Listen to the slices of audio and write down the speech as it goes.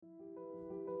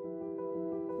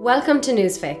Welcome to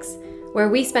Newsfix, where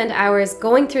we spend hours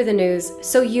going through the news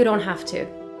so you don't have to.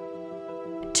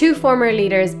 Two former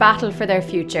leaders battle for their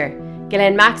future.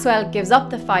 Ghislaine Maxwell gives up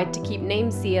the fight to keep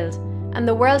names sealed, and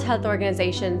the World Health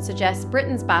Organization suggests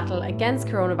Britain's battle against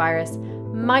coronavirus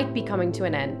might be coming to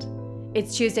an end.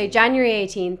 It's Tuesday, January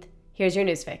 18th. Here's your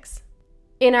Newsfix.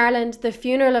 In Ireland, the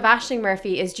funeral of Aisling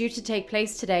Murphy is due to take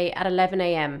place today at 11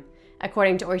 a.m.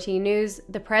 According to RTÉ News,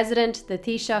 the President, the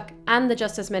Taoiseach and the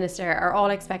Justice Minister are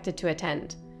all expected to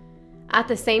attend. At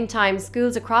the same time,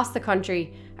 schools across the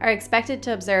country are expected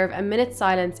to observe a minute's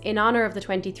silence in honour of the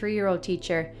 23-year-old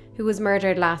teacher who was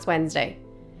murdered last Wednesday.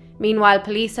 Meanwhile,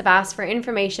 police have asked for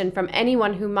information from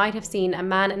anyone who might have seen a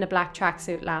man in a black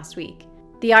tracksuit last week.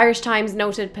 The Irish Times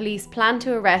noted police plan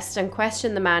to arrest and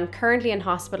question the man currently in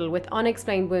hospital with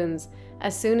unexplained wounds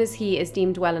as soon as he is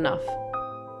deemed well enough.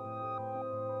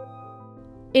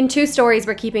 In two stories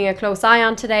we're keeping a close eye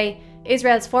on today,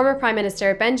 Israel's former Prime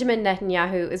Minister Benjamin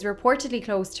Netanyahu is reportedly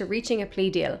close to reaching a plea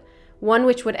deal, one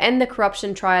which would end the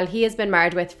corruption trial he has been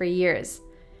marred with for years.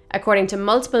 According to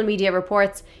multiple media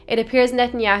reports, it appears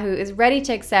Netanyahu is ready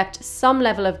to accept some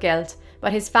level of guilt,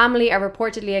 but his family are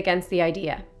reportedly against the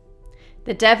idea.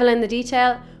 The devil in the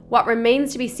detail? What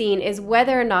remains to be seen is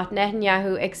whether or not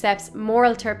Netanyahu accepts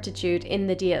moral turpitude in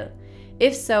the deal.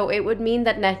 If so, it would mean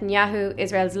that Netanyahu,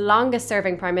 Israel's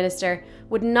longest-serving Prime Minister,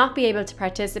 would not be able to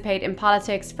participate in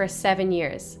politics for 7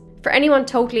 years. For anyone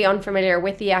totally unfamiliar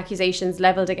with the accusations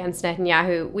levelled against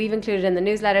Netanyahu, we've included in the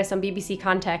newsletter some BBC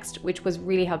context, which was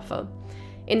really helpful.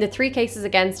 In the three cases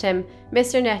against him,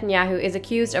 Mr. Netanyahu is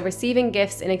accused of receiving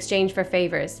gifts in exchange for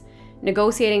favours,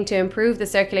 negotiating to improve the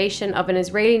circulation of an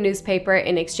Israeli newspaper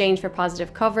in exchange for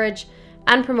positive coverage,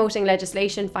 and promoting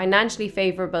legislation financially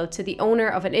favourable to the owner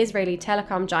of an Israeli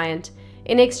telecom giant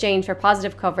in exchange for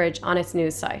positive coverage on its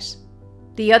news site.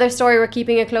 The other story we're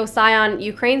keeping a close eye on,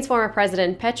 Ukraine's former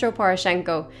president Petro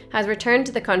Poroshenko has returned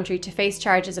to the country to face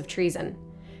charges of treason.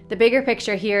 The bigger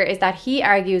picture here is that he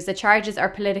argues the charges are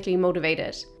politically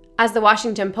motivated. As the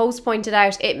Washington Post pointed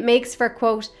out, it makes for,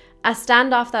 quote, a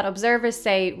standoff that observers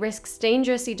say risks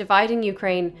dangerously dividing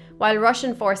Ukraine while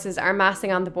Russian forces are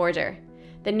massing on the border.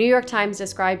 The New York Times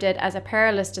described it as a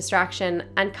perilous distraction,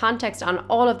 and context on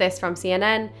all of this from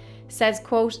CNN says,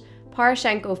 quote,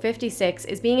 Poroshenko, 56,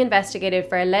 is being investigated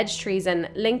for alleged treason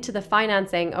linked to the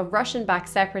financing of Russian-backed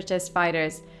separatist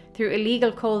fighters through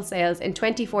illegal coal sales in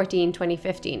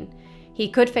 2014-2015. He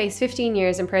could face 15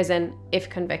 years in prison if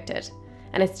convicted.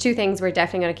 And it's two things we're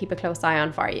definitely going to keep a close eye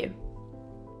on for you.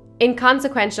 In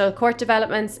consequential court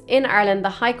developments, in Ireland, the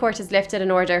High Court has lifted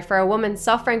an order for a woman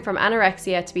suffering from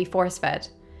anorexia to be force-fed.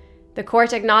 The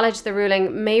court acknowledged the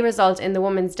ruling may result in the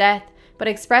woman's death, but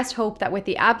expressed hope that with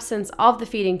the absence of the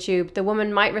feeding tube, the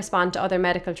woman might respond to other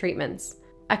medical treatments.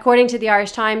 According to the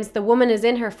Irish Times, the woman is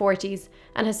in her 40s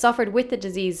and has suffered with the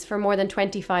disease for more than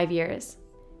 25 years.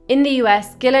 In the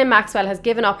US, Ghislaine Maxwell has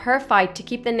given up her fight to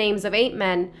keep the names of 8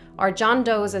 men, or John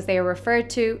Does as they are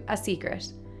referred to, a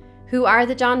secret. Who are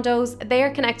the John Does? They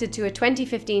are connected to a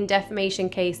 2015 defamation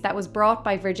case that was brought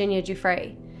by Virginia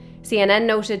Giuffre. CNN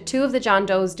noted 2 of the John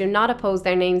Does do not oppose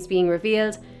their names being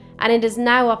revealed, and it is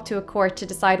now up to a court to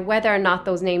decide whether or not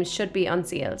those names should be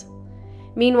unsealed.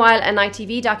 Meanwhile, an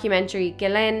ITV documentary,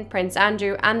 Ghislaine, Prince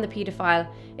Andrew and the Paedophile,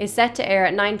 is set to air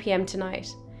at 9 p.m.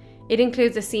 tonight. It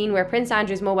includes a scene where Prince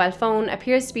Andrew's mobile phone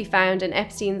appears to be found in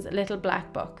Epstein's little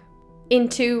black book. In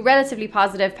two relatively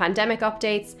positive pandemic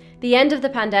updates, the end of the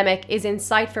pandemic is in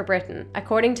sight for Britain,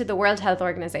 according to the World Health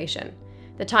Organization.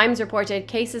 The Times reported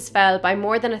cases fell by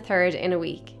more than a third in a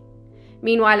week.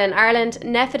 Meanwhile, in Ireland,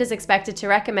 NPHET is expected to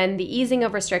recommend the easing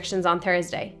of restrictions on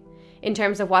Thursday. In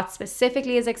terms of what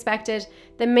specifically is expected,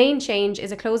 the main change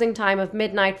is a closing time of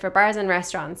midnight for bars and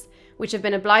restaurants, which have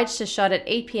been obliged to shut at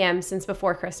 8 p.m. since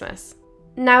before Christmas.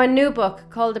 Now, a new book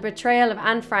called The Betrayal of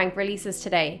Anne Frank releases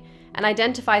today, and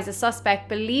identifies a suspect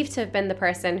believed to have been the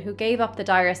person who gave up the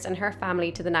diarist and her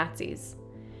family to the Nazis.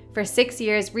 For 6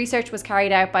 years, research was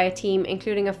carried out by a team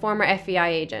including a former FBI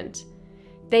agent.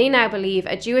 They now believe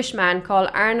a Jewish man called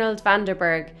Arnold van der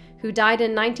Berg, who died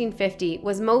in 1950,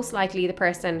 was most likely the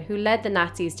person who led the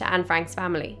Nazis to Anne Frank's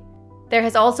family. There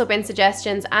has also been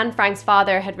suggestions Anne Frank's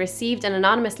father had received an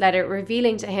anonymous letter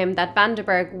revealing to him that van der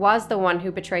Berg was the one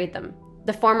who betrayed them.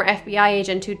 The former FBI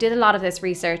agent who did a lot of this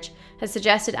research has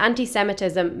suggested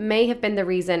anti-Semitism may have been the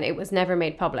reason it was never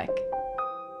made public.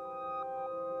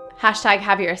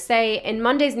 #HaveYourSay. In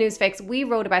Monday's Newsfix, we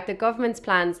wrote about the government's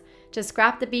plans to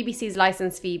scrap the BBC's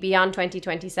licence fee beyond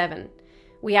 2027.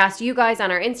 We asked you guys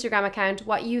on our Instagram account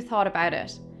what you thought about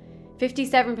it.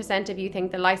 57% of you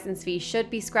think the licence fee should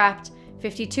be scrapped,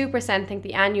 52% think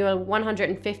the annual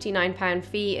 £159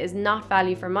 fee is not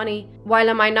value for money, while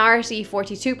a minority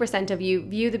 42% of you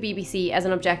view the BBC as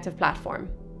an objective platform.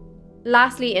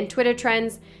 Lastly, in Twitter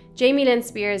trends, Jamie Lynn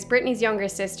Spears, Britney's younger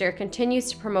sister,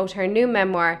 continues to promote her new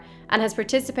memoir and has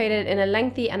participated in a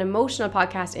lengthy and emotional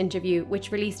podcast interview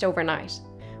which released overnight.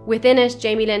 Within it,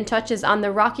 Jamie Lynn touches on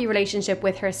the rocky relationship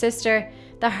with her sister,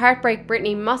 the heartbreak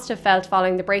Britney must have felt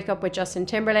following the breakup with Justin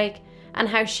Timberlake, and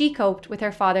how she coped with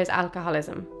her father's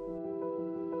alcoholism.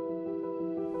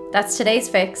 That's today's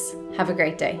fix. Have a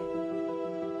great day.